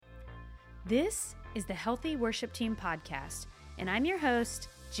This is the Healthy Worship Team podcast, and I'm your host,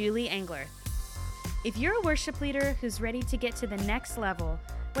 Julie Engler. If you're a worship leader who's ready to get to the next level,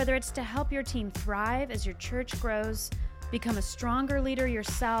 whether it's to help your team thrive as your church grows, become a stronger leader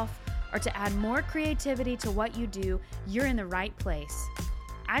yourself, or to add more creativity to what you do, you're in the right place.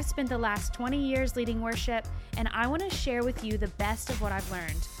 I've spent the last 20 years leading worship, and I want to share with you the best of what I've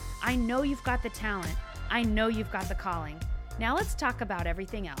learned. I know you've got the talent. I know you've got the calling. Now let's talk about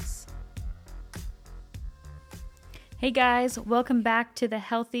everything else. Hey guys, welcome back to the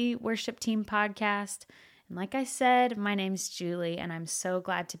Healthy Worship Team podcast. And like I said, my name's Julie, and I'm so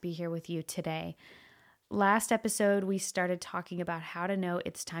glad to be here with you today. Last episode, we started talking about how to know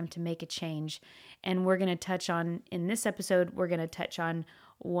it's time to make a change. And in this episode, we're going to touch on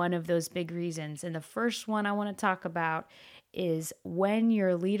one of those big reasons. And the first one I want to talk about is when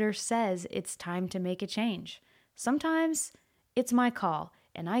your leader says it's time to make a change. Sometimes it's my call,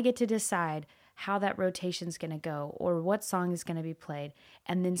 and I get to decide how that rotation's going to go or what song is going to be played.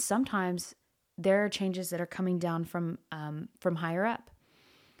 And then sometimes there are changes that are coming down from higher up.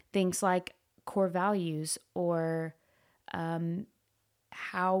 Things like core values or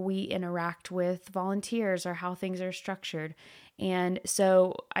how we interact with volunteers or how things are structured. And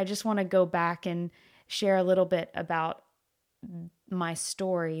so I just want to go back and share a little bit about my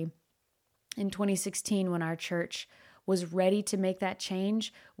story. In 2016, when our church was ready to make that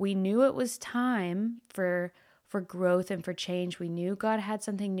change, we knew it was time for growth and for change. We knew God had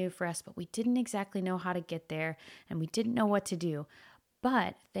something new for us, but we didn't exactly know how to get there, and we didn't know what to do.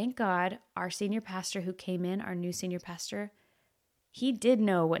 But thank God, our senior pastor who came in, our new senior pastor, he did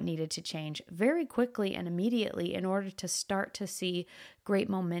know what needed to change very quickly and immediately in order to start to see great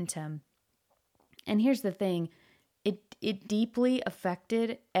momentum. And here's the thing, it deeply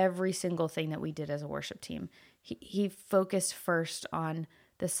affected every single thing that we did as a worship team. He focused first on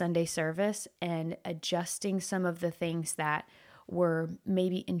the Sunday service and adjusting some of the things that were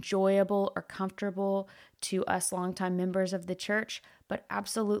maybe enjoyable or comfortable to us longtime members of the church, but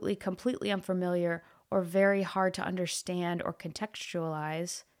absolutely completely unfamiliar or very hard to understand or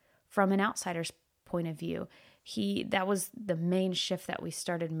contextualize from an outsider's point of view. That was the main shift that we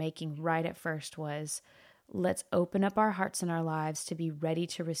started making right at first was, let's open up our hearts and our lives to be ready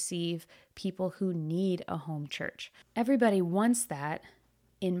to receive people who need a home church. Everybody wants that.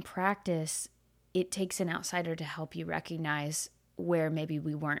 In practice, it takes an outsider to help you recognize where maybe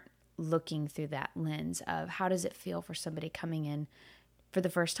we weren't looking through that lens of how does it feel for somebody coming in for the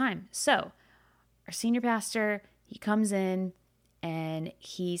first time. So our senior pastor, he comes in and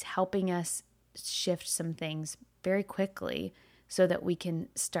he's helping us shift some things very quickly so that we can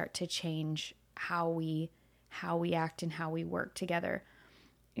start to change how we act and how we work together.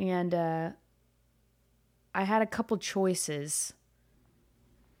 And I had a couple choices.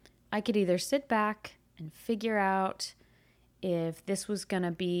 I could either sit back and figure out if this was going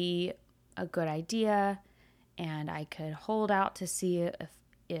to be a good idea, and I could hold out to see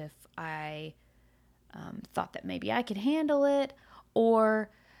if I thought that maybe I could handle it,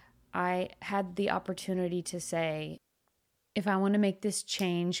 or I had the opportunity to say, if I want to make this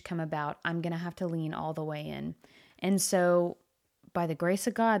change come about, I'm going to have to lean all the way in. And so by the grace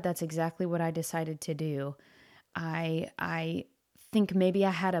of God, that's exactly what I decided to do. I think maybe I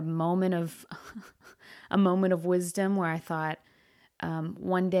had a moment of wisdom where I thought,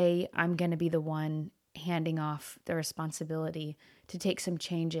 one day I'm going to be the one handing off the responsibility to take some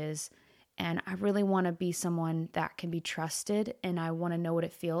changes. And I really want to be someone that can be trusted. And I want to know what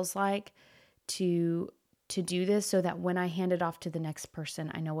it feels like to do this so that when I hand it off to the next person,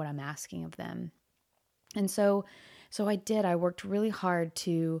 I know what I'm asking of them. And so I did. I worked really hard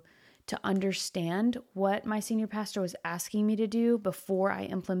to understand what my senior pastor was asking me to do before I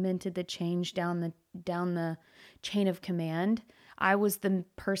implemented the change down the chain of command. I was the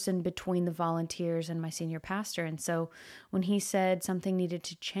person between the volunteers and my senior pastor. And so when he said something needed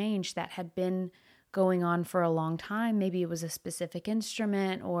to change that had been going on for a long time, maybe it was a specific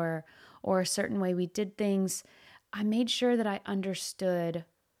instrument or a certain way we did things, I made sure that I understood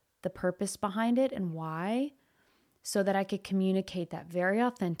the purpose behind it and why, so that I could communicate that very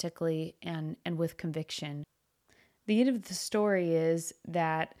authentically and with conviction. The end of the story is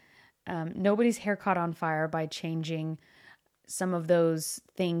that nobody's hair caught on fire by changing some of those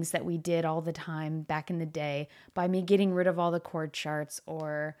things that we did all the time back in the day, by me getting rid of all the chord charts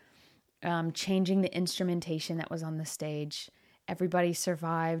or changing the instrumentation that was on the stage. Everybody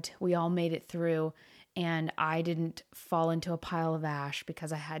survived. We all made it through. And I didn't fall into a pile of ash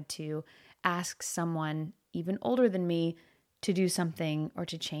because I had to ask someone even older than me to do something or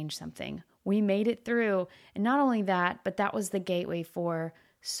to change something. We made it through. And not only that, but that was the gateway for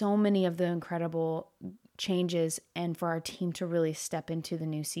so many of the incredible changes and for our team to really step into the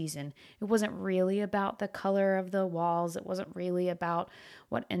new season. It wasn't really about the color of the walls. It wasn't really about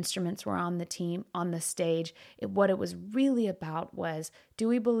what instruments were on the team, on the stage. What it was really about was, do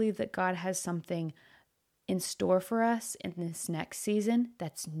we believe that God has something in store for us in this next season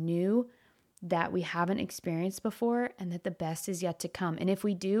that's new, that we haven't experienced before, and that the best is yet to come? And if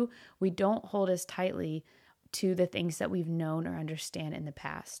we do, we don't hold as tightly to the things that we've known or understand in the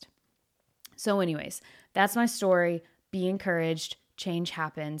past. So anyways, that's my story. Be encouraged. Change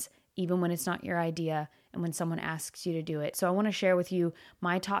happens, even when it's not your idea and when someone asks you to do it. So I want to share with you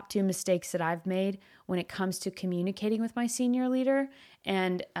my top 2 mistakes that I've made when it comes to communicating with my senior leader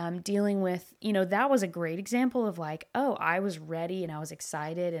and dealing with, that was a great example of like, oh, I was ready and I was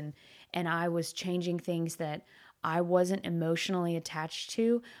excited and I was changing things that I wasn't emotionally attached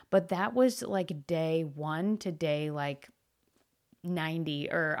to, but that was like day 1 to day like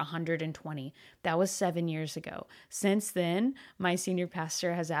 90 or 120. That was 7 years ago. Since then, my senior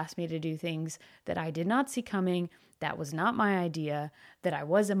pastor has asked me to do things that I did not see coming, that was not my idea, that I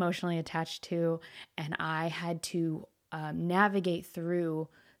was emotionally attached to, and I had to navigate through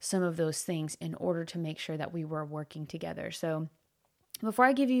some of those things in order to make sure that we were working together. So before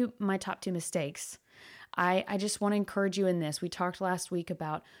I give you my top 2 mistakes, I just want to encourage you in this. We talked last week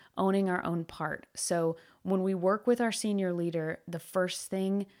about owning our own part. So when we work with our senior leader, the first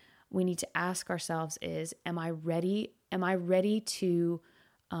thing we need to ask ourselves is, am I ready? Am I ready to,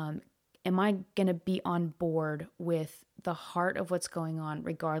 am I going to be on board with the heart of what's going on,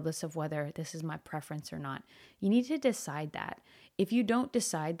 regardless of whether this is my preference or not? You need to decide that. If you don't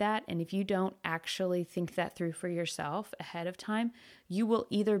decide that, and if you don't actually think that through for yourself ahead of time, you will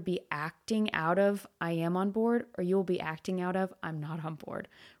either be acting out of, I am on board, or you will be acting out of, I'm not on board,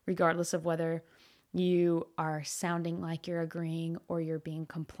 regardless of whether you are sounding like you're agreeing or you're being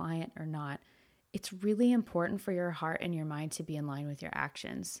compliant or not. It's really important for your heart and your mind to be in line with your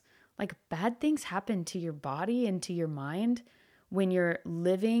actions. Like, bad things happen to your body and to your mind when you're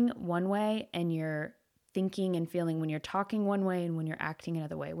living one way and you're thinking and feeling, when you're talking one way and when you're acting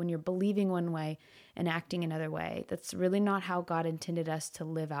another way, when you're believing one way and acting another way. That's really not how God intended us to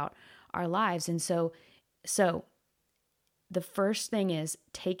live out our lives. And so the first thing is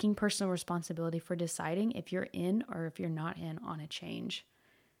taking personal responsibility for deciding if you're in or if you're not in on a change.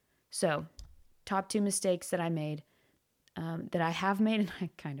 So top 2 mistakes that I made, that I have made, and I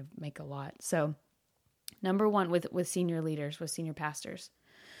kind of make a lot. So number 1, with senior leaders, with senior pastors.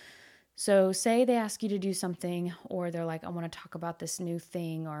 So say they ask you to do something, or they're like, I want to talk about this new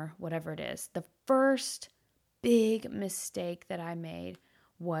thing or whatever it is. The first big mistake that I made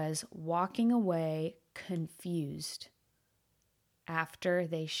was walking away confused after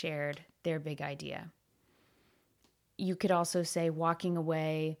they shared their big idea. You could also say walking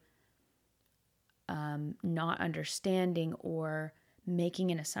away not understanding or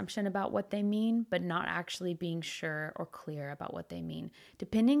making an assumption about what they mean, but not actually being sure or clear about what they mean.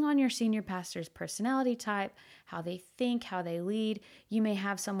 Depending on your senior pastor's personality type, how they think, how they lead, you may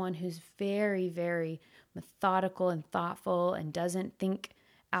have someone who's very, very methodical and thoughtful and doesn't think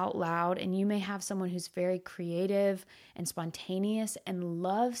out loud, and you may have someone who's very creative and spontaneous and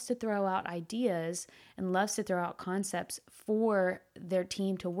loves to throw out ideas and loves to throw out concepts for their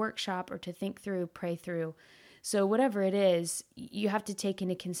team to workshop or to think through, pray through. So whatever it is, you have to take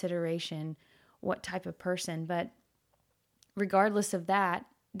into consideration what type of person. But regardless of that,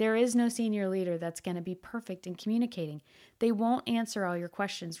 there is no senior leader that's going to be perfect in communicating. They won't answer all your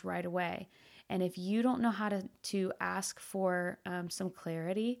questions right away. And if you don't know how to ask for some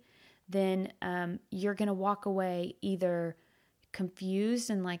clarity, then you're going to walk away either confused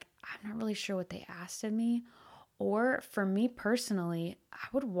and like, I'm not really sure what they asked of me. Or for me personally, I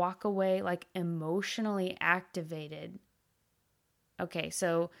would walk away like emotionally activated. Okay,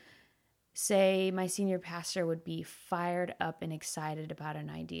 so say my senior pastor would be fired up and excited about an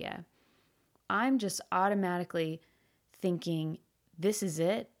idea. I'm just automatically thinking, this is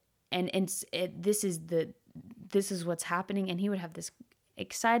it. And this is what's happening. And he would have this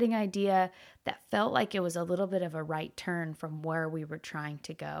exciting idea that felt like it was a little bit of a right turn from where we were trying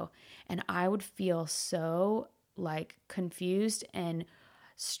to go. And I would feel so like confused and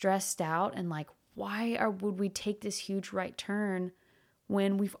stressed out and like, would we take this huge right turn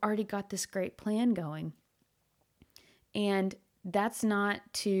when we've already got this great plan going? And that's not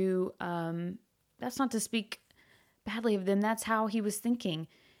to speak badly of them. That's how he was thinking.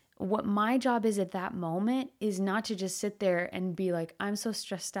 What my job is at that moment is not to just sit there and be like, I'm so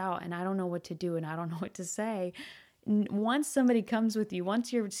stressed out and I don't know what to do and I don't know what to say. Once somebody comes with you,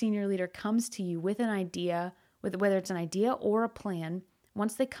 once your senior leader comes to you with an idea, with whether it's an idea or a plan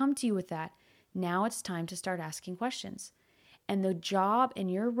Once they come to you with that, now it's time to start asking questions. And the job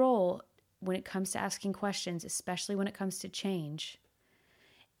and your role when it comes to asking questions, especially when it comes to change,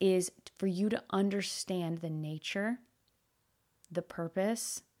 is for you to understand the nature, the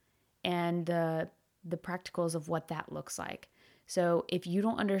purpose, and the practicals of what that looks like. So if you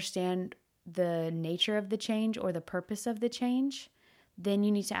don't understand the nature of the change or the purpose of the change, then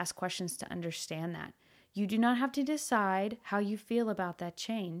you need to ask questions to understand that. You do not have to decide how you feel about that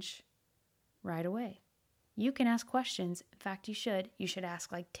change right away. You can ask questions. In fact, you should. You should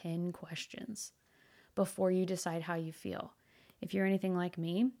ask like 10 questions before you decide how you feel. If you're anything like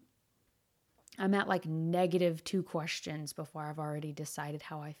me, I'm at like -2 questions before I've already decided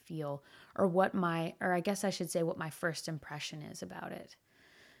how I feel or I guess I should say what my first impression is about it.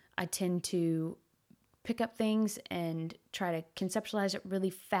 I tend to pick up things and try to conceptualize it really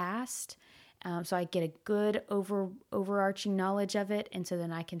fast. So I get a good overarching knowledge of it. And so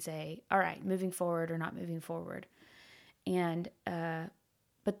then I can say, all right, moving forward or not moving forward. And,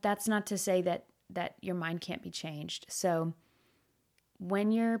 but that's not to say that your mind can't be changed. So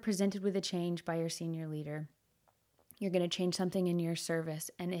when you're presented with a change by your senior leader, you're going to change something in your service.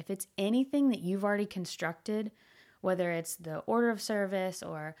 And if it's anything that you've already constructed, whether it's the order of service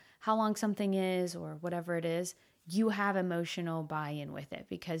or how long something is or whatever it is, you have emotional buy-in with it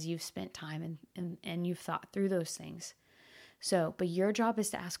because you've spent time and you've thought through those things. So, but your job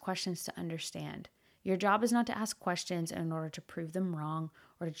is to ask questions to understand. Your job is not to ask questions in order to prove them wrong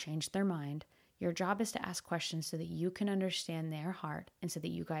or to change their mind. Your job is to ask questions so that you can understand their heart and so that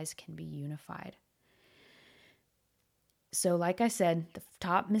you guys can be unified. So like I said, the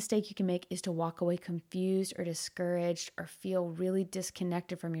top mistake you can make is to walk away confused or discouraged or feel really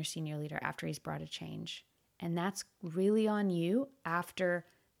disconnected from your senior leader after he's brought a change. And that's really on you after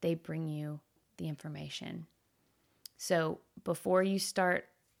they bring you the information. So before you start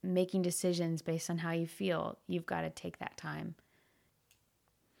making decisions based on how you feel, you've got to take that time.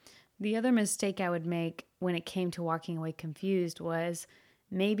 The other mistake I would make when it came to walking away confused was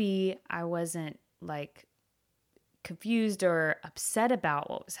maybe I wasn't like confused or upset about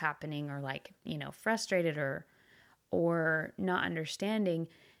what was happening or frustrated or not understanding.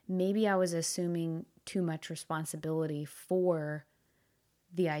 Maybe I was assuming too much responsibility for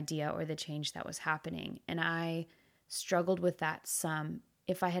the idea or the change that was happening. And I struggled with that some.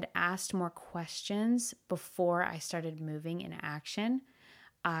 If I had asked more questions before I started moving in action,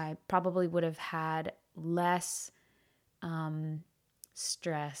 I probably would have had less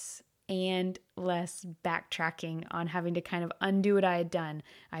stress and less backtracking on having to kind of undo what I had done.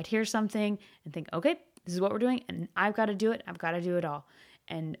 I'd hear something and think, okay, this is what we're doing, and I've got to do it. I've got to do it all.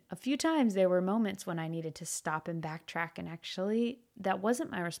 And a few times there were moments when I needed to stop and backtrack, and actually that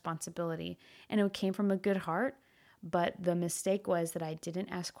wasn't my responsibility. And it came from a good heart, but the mistake was that I didn't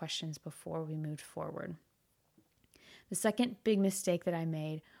ask questions before we moved forward. The second big mistake that I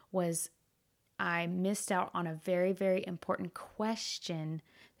made was I missed out on a very, very important question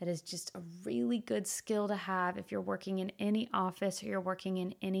that is just a really good skill to have if you're working in any office or you're working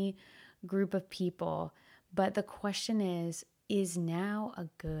in any group of people. But the question is now a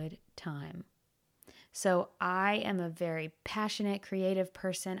good time? So I am a very passionate, creative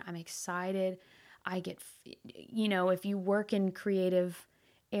person. I'm excited. I get, if you work in creative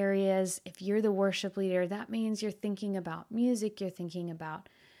areas, if you're the worship leader, that means you're thinking about music, you're thinking about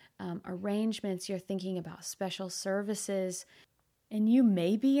arrangements, you're thinking about special services, and you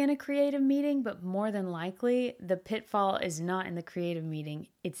may be in a creative meeting, but more than likely the pitfall is not in the creative meeting,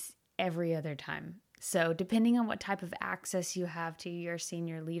 it's every other time. So depending on what type of access you have to your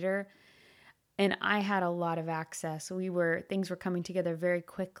senior leader, and I had a lot of access, things were coming together very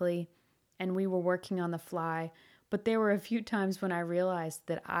quickly and we were working on the fly. But there were a few times when I realized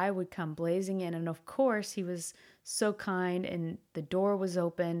that I would come blazing in. And of course, he was so kind and the door was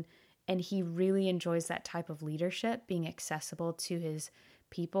open. And he really enjoys that type of leadership, being accessible to his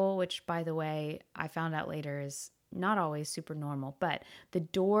people, which, by the way, I found out later is not always super normal. But the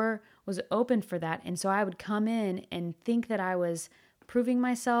door was open for that. And so I would come in and think that I was proving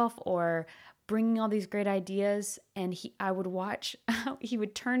myself or bringing all these great ideas. And I would watch how he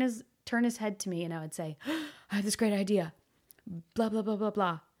would turn his head to me and I would say, I have this great idea, blah, blah, blah, blah,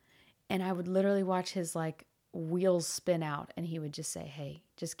 blah. And I would literally watch his wheels spin out and he would just say, hey,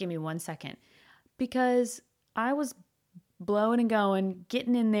 just give me 1 second. Because I was blowing and going,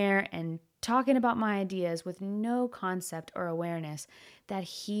 getting in there and talking about my ideas with no concept or awareness that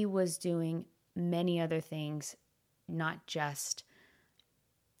he was doing many other things, not just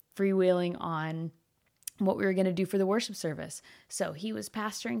freewheeling on what we were going to do for the worship service. So he was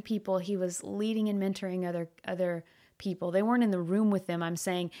pastoring people, he was leading and mentoring other people. They weren't in the room with them. I'm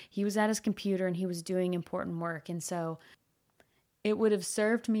saying he was at his computer and he was doing important work. And so it would have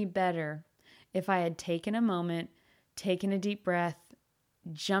served me better if I had taken a moment, taken a deep breath,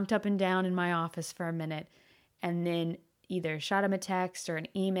 jumped up and down in my office for a minute, and then either shot him a text or an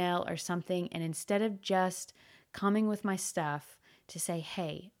email or something. And instead of just coming with my stuff, to say,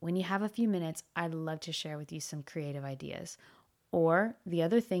 hey, when you have a few minutes, I'd love to share with you some creative ideas. Or the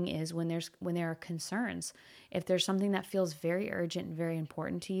other thing is when there are concerns, if there's something that feels very urgent and very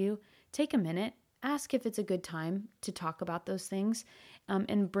important to you, take a minute, ask if it's a good time to talk about those things,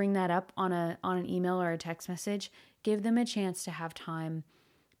 and bring that up on an email or a text message. Give them a chance to have time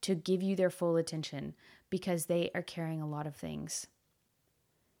to give you their full attention because they are carrying a lot of things.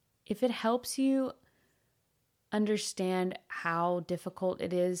 If it helps you understand how difficult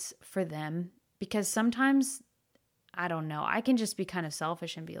it is for them, because sometimes, I don't know, I can just be kind of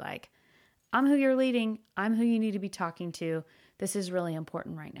selfish and be like, I'm who you're leading. I'm who you need to be talking to. This is really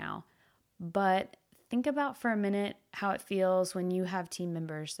important right now. But think about for a minute how it feels when you have team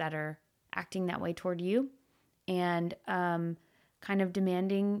members that are acting that way toward you and kind of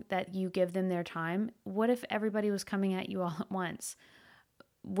demanding that you give them their time. What if everybody was coming at you all at once?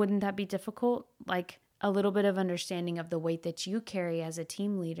 Wouldn't that be difficult? Like a little bit of understanding of the weight that you carry as a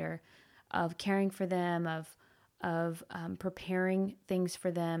team leader, of caring for them, of preparing things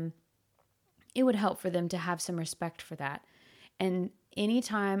for them. It would help for them to have some respect for that. And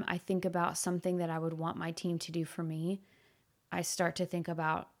anytime I think about something that I would want my team to do for me, I start to think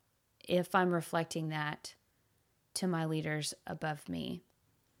about if I'm reflecting that to my leaders above me.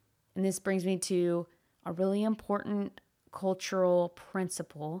 And this brings me to a really important cultural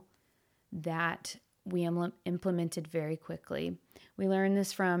principle that we implemented very quickly. We learned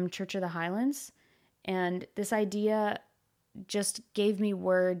this from Church of the Highlands, and this idea just gave me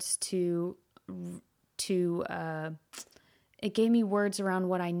words it gave me words around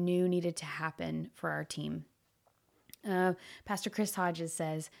what I knew needed to happen for our team. Pastor Chris Hodges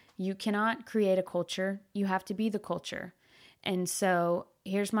says, you cannot create a culture, you have to be the culture. And so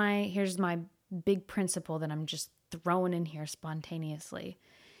here's my big principle that I'm just throwing in here spontaneously.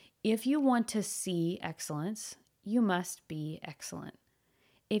 If you want to see excellence, you must be excellent.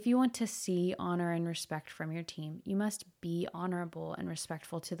 If you want to see honor and respect from your team, you must be honorable and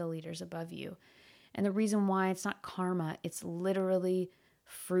respectful to the leaders above you. And the reason why it's not karma, it's literally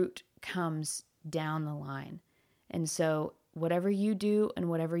fruit comes down the line. And so whatever you do and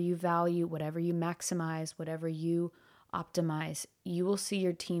whatever you value, whatever you maximize, whatever you optimize, you will see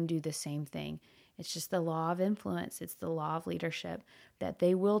your team do the same thing. It's just the law of influence. It's the law of leadership that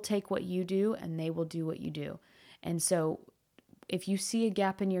they will take what you do and they will do what you do. And so if you see a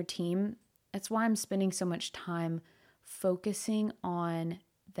gap in your team, that's why I'm spending so much time focusing on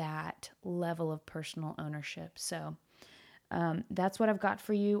that level of personal ownership. So that's what I've got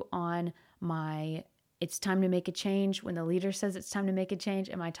for you on my it's time to make a change when the leader says it's time to make a change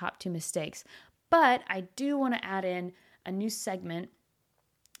and my top 2 mistakes. But I do want to add in a new segment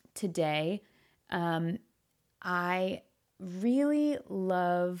today. I really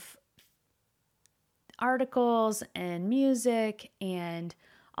love articles and music and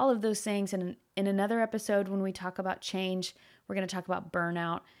all of those things. And in another episode, when we talk about change, we're going to talk about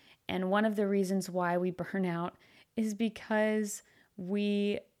burnout. And one of the reasons why we burn out is because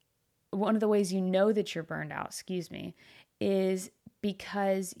one of the ways you know that you're burned out, is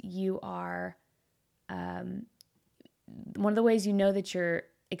because you are, one of the ways you know that you're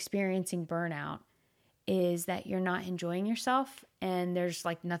experiencing burnout is that you're not enjoying yourself and there's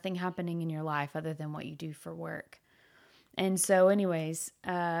like nothing happening in your life other than what you do for work. And so anyways,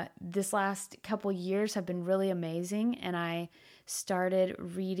 this last couple years have been really amazing. And I started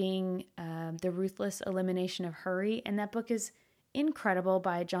reading The Ruthless Elimination of Hurry. And that book is incredible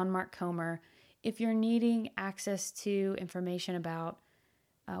by John Mark Comer. If you're needing access to information about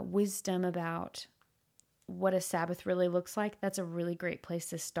wisdom about what a Sabbath really looks like, that's a really great place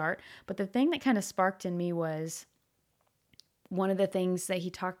to start. But the thing that kind of sparked in me was one of the things that he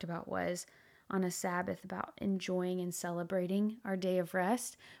talked about was on a Sabbath about enjoying and celebrating our day of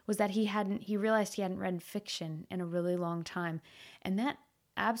rest was that he realized he hadn't read fiction in a really long time. And that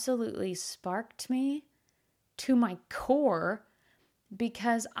absolutely sparked me to my core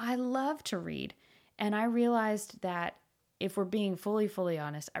because I love to read. And I realized that if we're being fully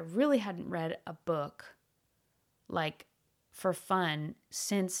honest, I really hadn't read a book like for fun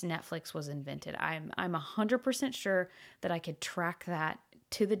since Netflix was invented. I'm 100% sure that I could track that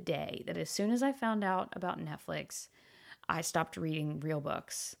to the day that as soon as I found out about Netflix, I stopped reading real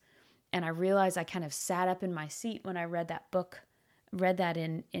books. And I realized I kind of sat up in my seat when I read that book, read that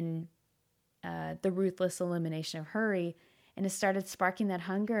in The Ruthless Elimination of Hurry, and it started sparking that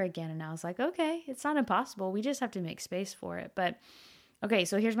hunger again. And I was like, okay, it's not impossible. We just have to make space for it. But okay,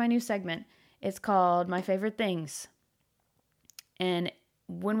 so here's my new segment. It's called My Favorite Things. And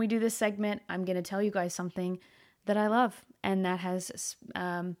when we do this segment, I'm going to tell you guys something that I love and that has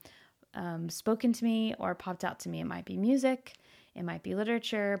spoken to me or popped out to me. It might be music, it might be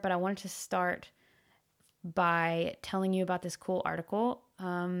literature, but I wanted to start by telling you about this cool article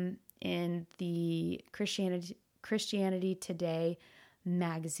in the Christianity Today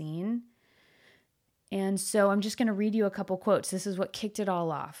magazine. And so I'm just going to read you a couple quotes. This is what kicked it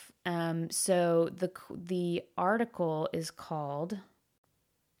all off. So the article is called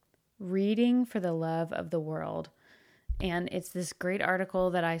Reading for the Love of the World. And it's this great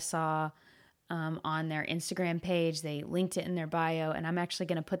article that I saw on their Instagram page. They linked it in their bio, and I'm actually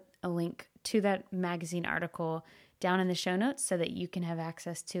going to put a link to that magazine article down in the show notes so that you can have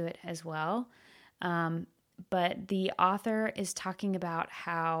access to it as well. But the author is talking about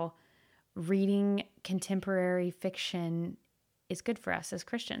how reading contemporary fiction is good for us as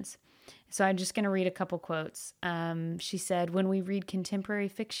Christians. So I'm just going to read a couple quotes. She said, "When we read contemporary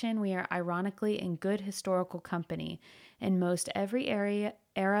fiction, we are ironically in good historical company. In most every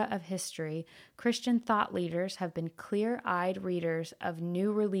era of history, Christian thought leaders have been clear-eyed readers of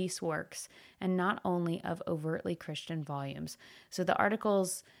new release works and not only of overtly Christian volumes." So the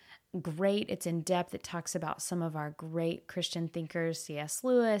article's great. It's in depth. It talks about some of our great Christian thinkers, C.S.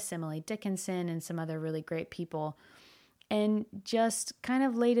 Lewis, Emily Dickinson, and some other really great people. And just kind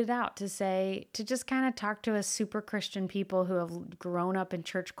of laid it out to just kind of talk to us super Christian people who have grown up in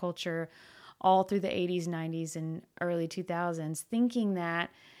church culture all through the 80s, 90s, and early 2000s, thinking that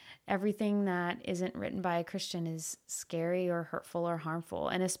everything that isn't written by a Christian is scary or hurtful or harmful.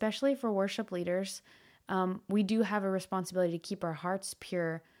 And especially for worship leaders, we do have a responsibility to keep our hearts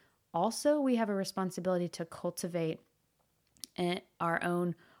pure. Also, we have a responsibility to cultivate our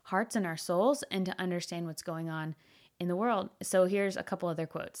own hearts and our souls and to understand what's going on in the world. So here's a couple other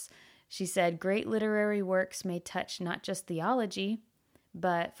quotes. She said, "Great literary works may touch not just theology,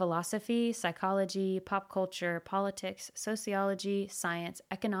 but philosophy, psychology, pop culture, politics, sociology, science,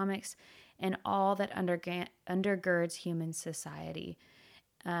 economics, and all that undergirds human society."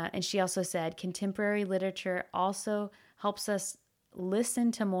 And she also said, "Contemporary literature also helps us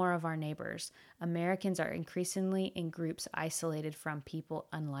listen to more of our neighbors. Americans are increasingly in groups isolated from people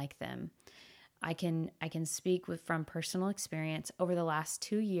unlike them." I can speak from personal experience. Over the last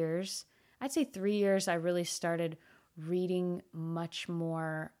 2 years, I'd say 3 years, I really started reading much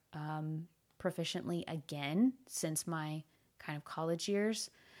more proficiently again since my kind of college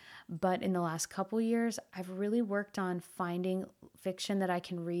years. But in the last couple years, I've really worked on finding fiction that I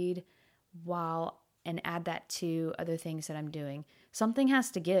can read and add that to other things that I'm doing. Something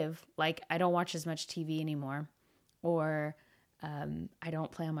has to give. Like, I don't watch as much TV anymore, or I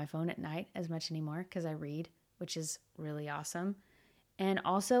don't play on my phone at night as much anymore because I read, which is really awesome. And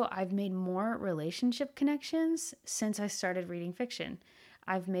also, I've made more relationship connections since I started reading fiction.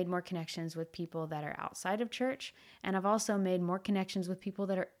 I've made more connections with people that are outside of church, and I've also made more connections with people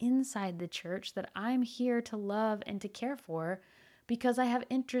that are inside the church that I'm here to love and to care for because I have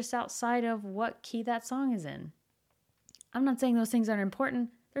interests outside of what key that song is in. I'm not saying those things aren't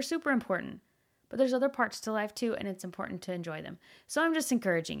important. They're super important. But there's other parts to life too, and it's important to enjoy them. So I'm just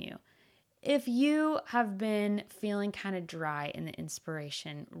encouraging you. If you have been feeling kind of dry in the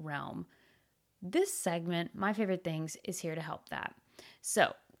inspiration realm, this segment, My Favorite Things, is here to help that.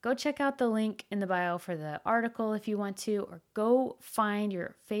 So go check out the link in the bio for the article if you want to, or go find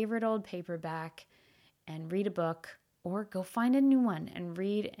your favorite old paperback and read a book, or go find a new one and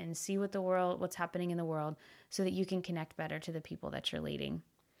read and see what's happening in the world so that you can connect better to the people that you're leading.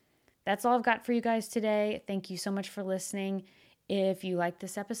 That's all I've got for you guys today. Thank you so much for listening. If you like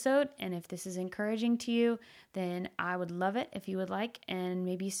this episode and if this is encouraging to you, then I would love it if you would like and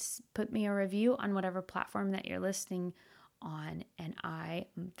maybe put me a review on whatever platform that you're listening on. And I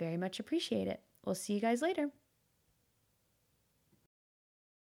very much appreciate it. We'll see you guys later.